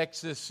out in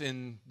Texas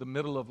in the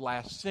middle of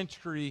last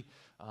century.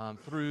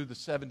 Through the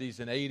 70s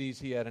and 80s,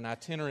 he had an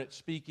itinerant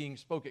speaking,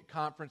 spoke at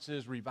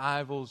conferences,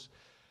 revivals.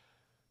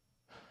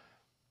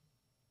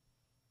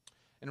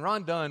 And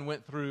Ron Dunn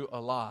went through a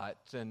lot,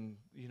 and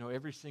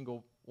every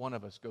single one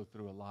of us go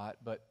through a lot.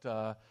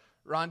 But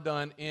Ron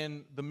Dunn,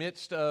 in the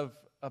midst of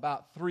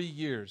about 3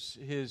 years,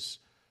 his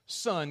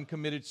son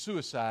committed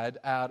suicide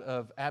out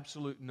of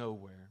absolute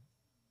nowhere.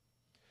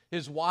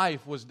 His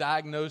wife was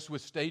diagnosed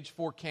with stage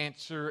 4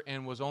 cancer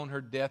and was on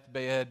her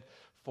deathbed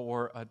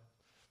for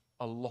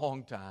a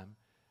long time.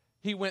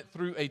 He went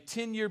through a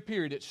 10-year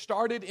period. It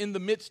started in the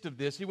midst of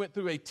this. He went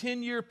through a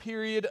 10-year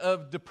period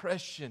of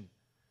depression.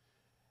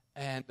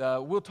 And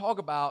we'll talk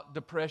about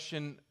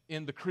depression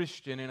in the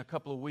Christian in a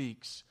couple of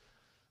weeks,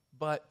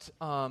 but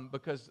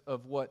because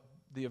of what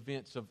the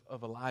events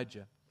of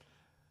Elijah.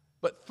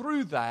 But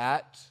through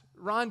that,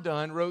 Ron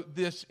Dunn wrote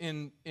this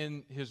in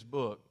his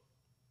book.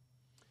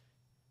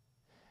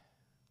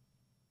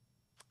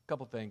 A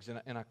couple things,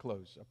 and I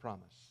close, I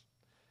promise.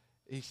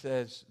 He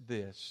says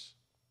this: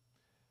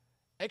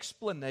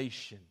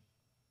 explanation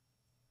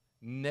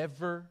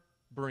never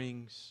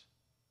brings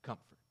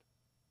comfort.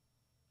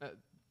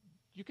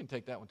 You can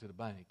take that one to the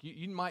bank.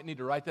 You might need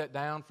to write that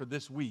down for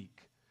this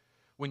week.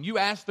 When you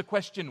ask the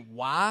question,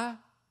 why,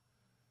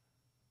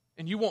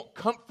 and you want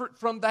comfort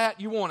from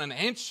that, you want an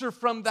answer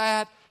from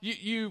that,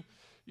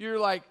 you're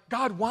like,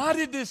 God, why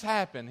did this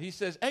happen? He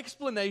says,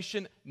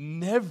 explanation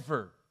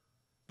never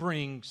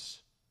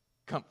brings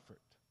comfort.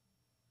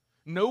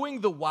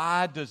 Knowing the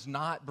why does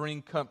not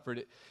bring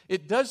comfort.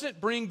 It doesn't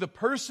bring the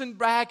person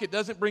back. It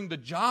doesn't bring the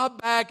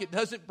job back. It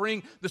doesn't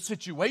bring the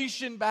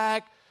situation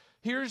back.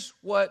 Here's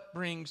what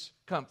brings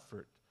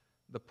comfort: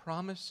 the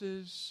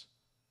promises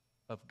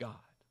of God.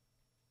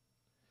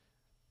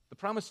 The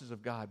promises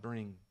of God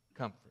bring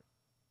comfort.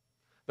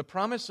 The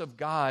promise of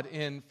God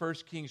in 1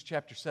 Kings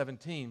chapter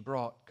 17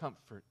 brought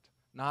comfort,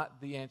 not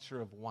the answer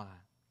of why.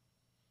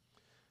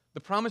 The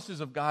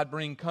promises of God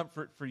bring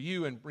comfort for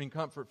you and bring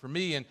comfort for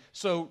me. And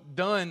so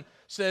Dunn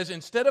says,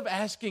 instead of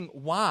asking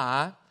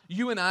why,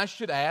 you and I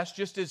should ask,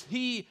 just as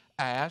he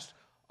asked,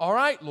 all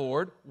right,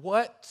 Lord,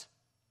 what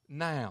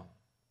now?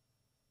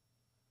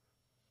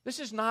 This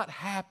is not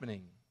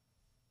happening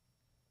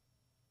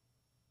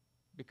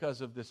because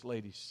of this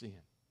lady's sin.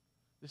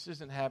 This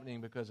isn't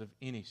happening because of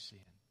any sin.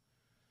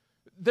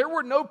 There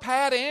were no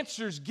pat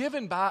answers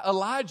given by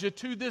Elijah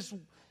to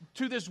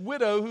this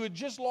widow who had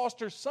just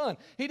lost her son.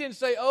 He didn't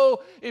say,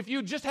 oh, if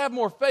you just have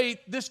more faith,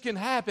 this can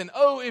happen.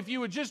 Oh, if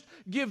you would just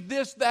give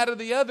this, that, or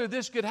the other,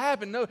 this could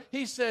happen. No,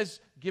 he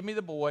says, give me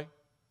the boy.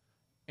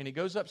 And he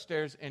goes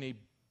upstairs and he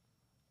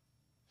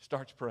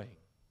starts praying.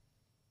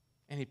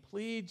 And he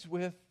pleads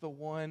with the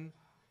one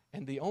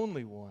and the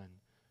only one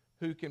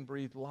who can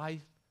breathe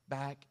life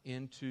back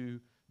into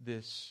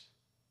this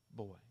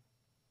boy.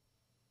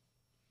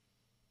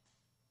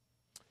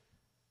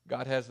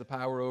 God has the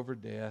power over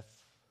death.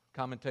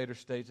 Commentator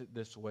states it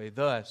this way: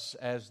 thus,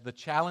 as the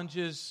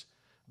challenges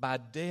by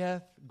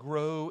death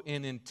grow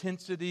in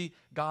intensity,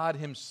 God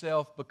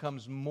Himself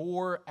becomes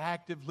more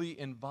actively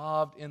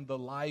involved in the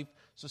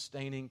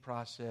life-sustaining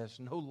process,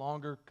 no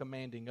longer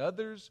commanding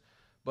others,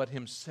 but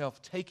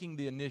Himself taking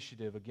the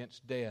initiative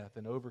against death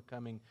and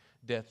overcoming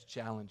death's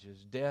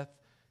challenges. Death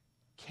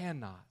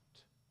cannot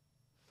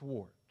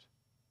thwart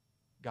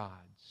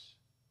God's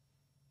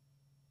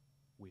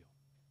will.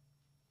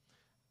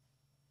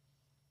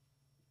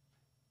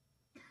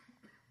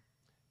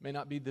 May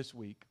not be this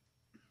week.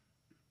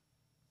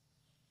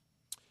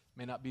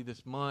 May not be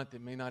this month.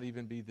 It may not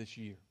even be this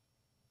year.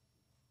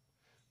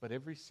 But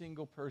every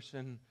single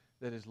person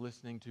that is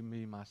listening to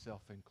me,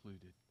 myself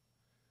included,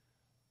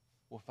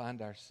 will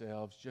find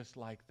ourselves just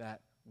like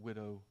that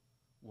widow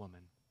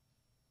woman.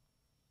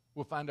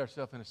 We'll find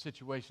ourselves in a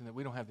situation that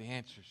we don't have the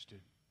answers to.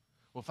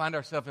 We'll find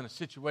ourselves in a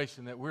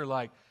situation that we're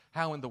like,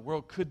 how in the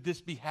world could this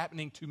be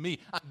happening to me?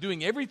 I'm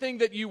doing everything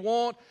that you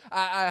want.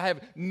 I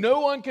have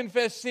no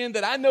unconfessed sin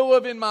that I know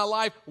of in my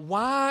life.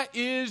 Why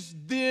is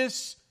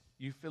this,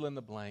 you fill in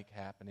the blank,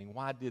 happening?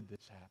 Why did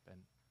this happen?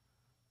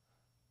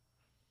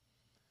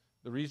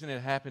 The reason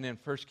it happened in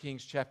 1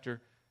 Kings chapter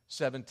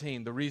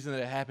 17, the reason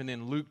that it happened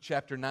in Luke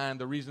chapter 9,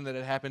 the reason that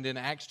it happened in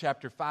Acts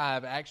chapter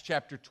 5, Acts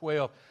chapter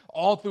 12,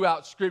 all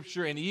throughout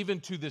Scripture, and even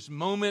to this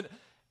moment,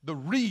 the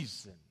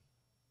reason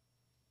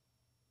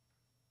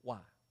why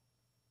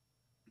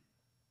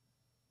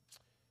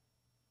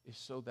is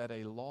so that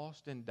a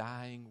lost and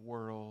dying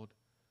world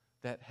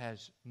that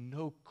has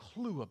no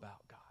clue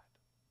about God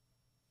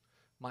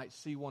might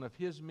see one of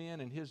His men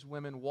and His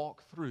women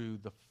walk through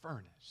the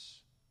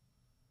furnace,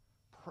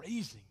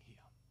 praising Him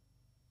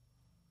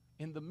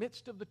in the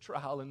midst of the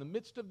trial, in the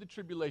midst of the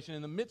tribulation,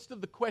 in the midst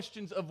of the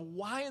questions of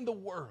why in the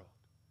world,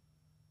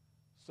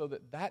 so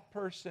that that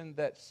person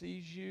that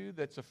sees you,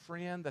 that's a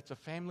friend, that's a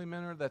family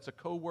member, that's a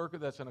coworker,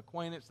 that's an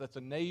acquaintance, that's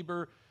a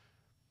neighbor,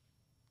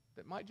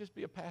 that might just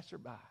be a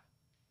passerby,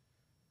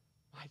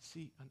 might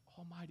see an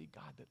almighty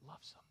God that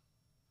loves them.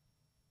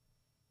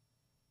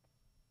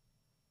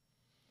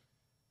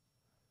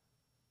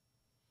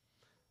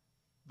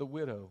 The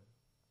widow,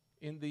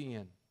 in the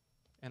end,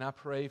 and I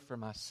pray for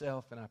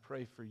myself and I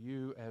pray for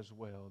you as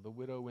well, the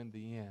widow in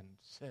the end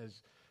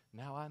says,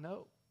 now I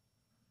know.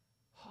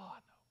 Oh, I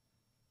know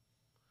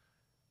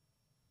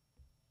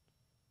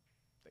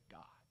that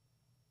God,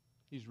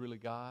 He's really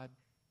God,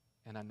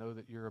 and I know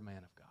that you're a man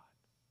of God.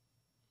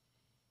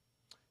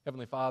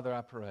 Heavenly Father,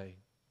 I pray,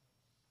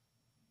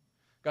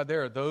 God,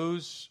 there are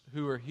those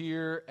who are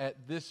here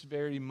at this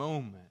very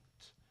moment.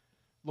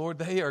 Lord,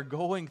 they are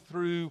going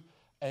through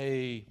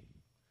a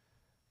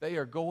they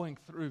are going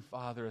through,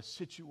 Father, a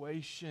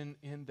situation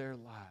in their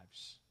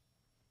lives.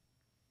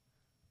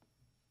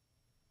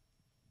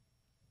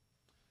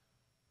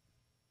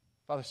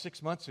 Father,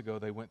 6 months ago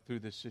they went through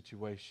this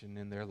situation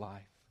in their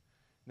life.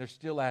 They're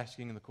still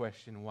asking the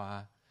question,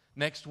 why?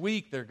 Next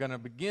week they're going to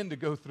begin to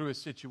go through a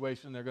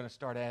situation. They're going to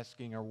start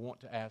asking or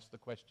want to ask the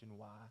question,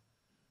 why?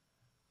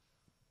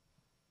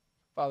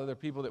 Father, there are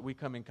people that we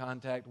come in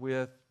contact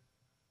with.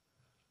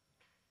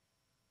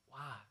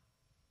 Why?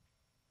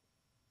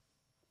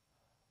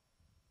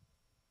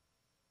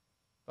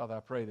 Father, I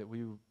pray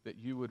that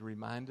you would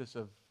remind us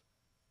of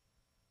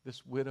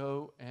this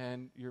widow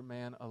and your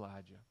man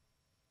Elijah.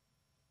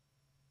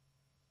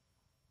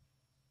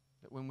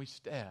 That when we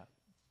step,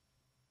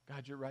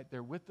 God, you're right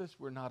there with us.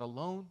 We're not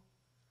alone.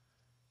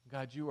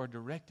 God, you are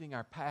directing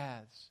our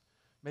paths.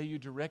 May you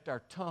direct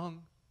our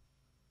tongue,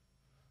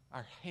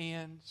 our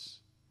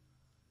hands.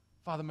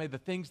 Father, may the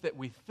things that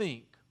we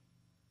think,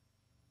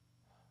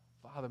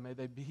 Father, may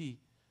they be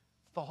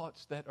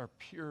thoughts that are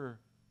pure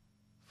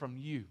from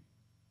you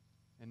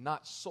and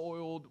not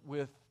soiled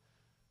with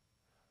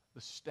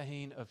the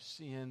stain of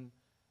sin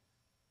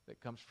that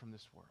comes from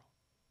this world.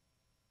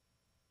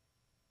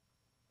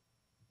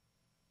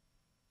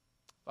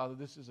 Father,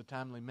 this is a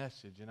timely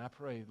message, and I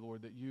pray,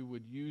 Lord, that you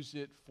would use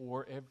it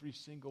for every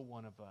single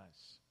one of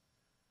us.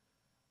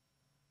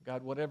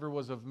 God, whatever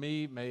was of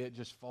me, may it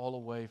just fall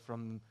away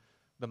from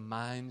the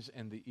minds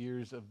and the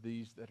ears of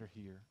these that are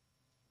here.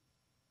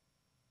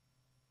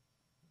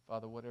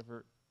 Father,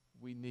 whatever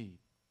we need,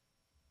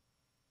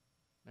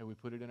 may we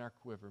put it in our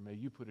quiver. May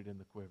you put it in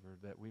the quiver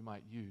that we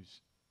might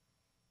use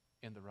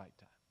in the right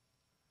time.